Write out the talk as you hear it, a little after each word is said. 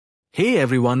Hey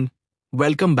everyone,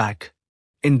 welcome back.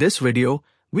 In this video,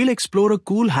 we'll explore a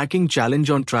cool hacking challenge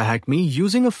on TryHackMe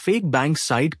using a fake bank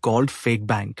site called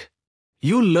FakeBank.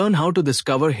 You'll learn how to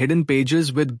discover hidden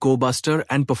pages with Gobuster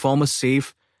and perform a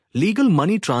safe, legal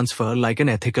money transfer like an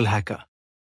ethical hacker.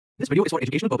 This video is for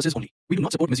educational purposes only. We do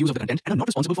not support misuse of the content and are not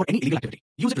responsible for any illegal activity.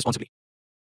 Use it responsibly.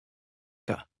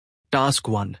 Task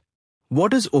 1.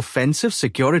 What is offensive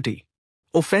security?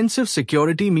 Offensive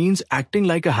security means acting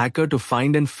like a hacker to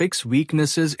find and fix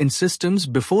weaknesses in systems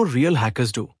before real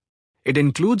hackers do. It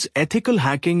includes ethical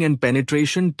hacking and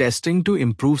penetration testing to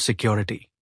improve security.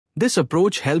 This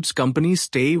approach helps companies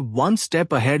stay one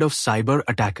step ahead of cyber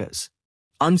attackers.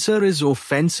 Answer is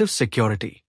offensive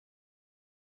security.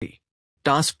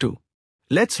 Task 2.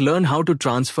 Let's learn how to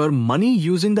transfer money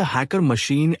using the hacker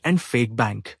machine and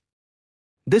FakeBank.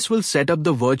 This will set up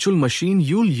the virtual machine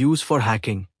you'll use for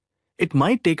hacking. It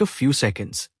might take a few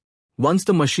seconds. Once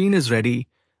the machine is ready,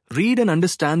 read and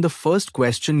understand the first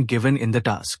question given in the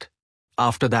task.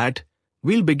 After that,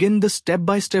 we'll begin the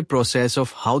step-by-step process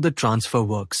of how the transfer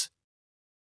works.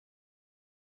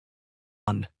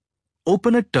 1.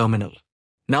 Open a terminal.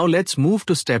 Now let's move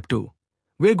to step 2.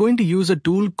 We're going to use a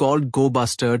tool called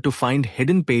Gobuster to find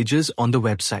hidden pages on the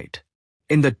website.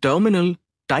 In the terminal,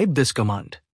 type this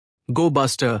command: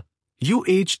 Gobuster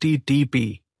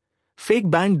UHTTP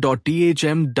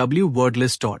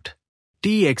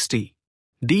fakebank.thmw-wordlist.txt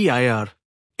dir.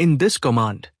 In this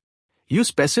command, you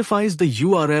specifies the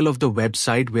URL of the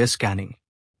website we're scanning.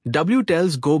 W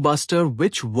tells Gobuster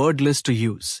which word list to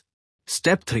use.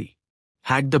 Step 3.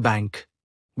 Hack the bank.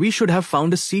 We should have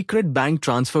found a secret bank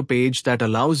transfer page that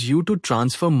allows you to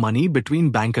transfer money between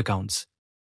bank accounts.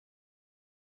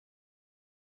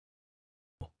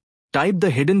 Type the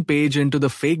hidden page into the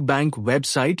FakeBank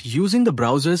website using the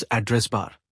browser's address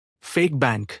bar.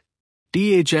 FakeBank.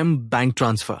 THM bank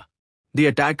transfer. The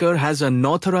attacker has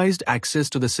unauthorized access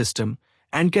to the system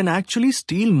and can actually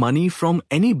steal money from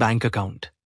any bank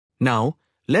account. Now,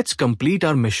 let's complete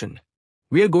our mission.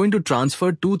 We are going to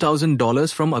transfer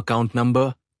 $2,000 from account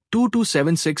number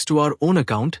 2276 to our own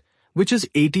account, which is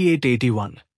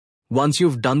 8881. Once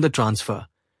you've done the transfer,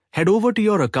 head over to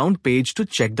your account page to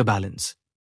check the balance.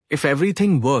 If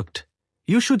everything worked,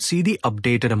 you should see the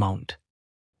updated amount.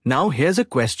 Now here's a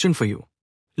question for you.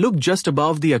 Look just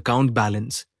above the account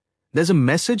balance. There's a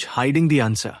message hiding the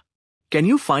answer. Can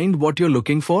you find what you're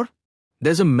looking for?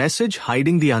 There's a message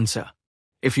hiding the answer.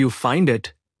 If you find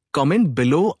it, comment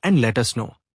below and let us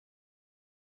know.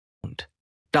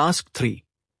 Task 3.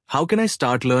 How can I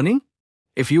start learning?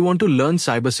 If you want to learn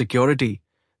cybersecurity,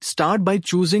 start by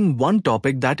choosing one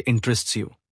topic that interests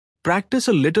you. Practice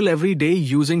a little every day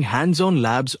using hands-on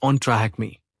labs on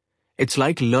TryHackMe. It's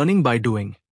like learning by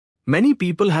doing. Many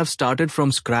people have started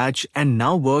from scratch and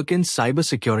now work in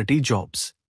cybersecurity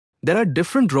jobs. There are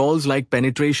different roles like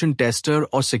penetration tester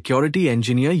or security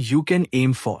engineer you can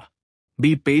aim for.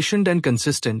 Be patient and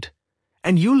consistent,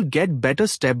 and you'll get better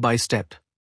step by step.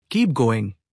 Keep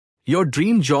going. Your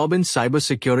dream job in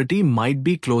cybersecurity might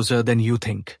be closer than you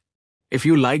think. If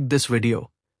you liked this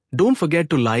video, don't forget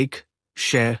to like,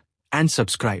 share, and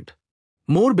subscribe.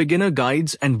 More beginner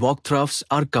guides and walkthroughs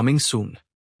are coming soon.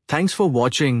 Thanks for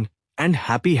watching and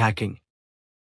happy hacking.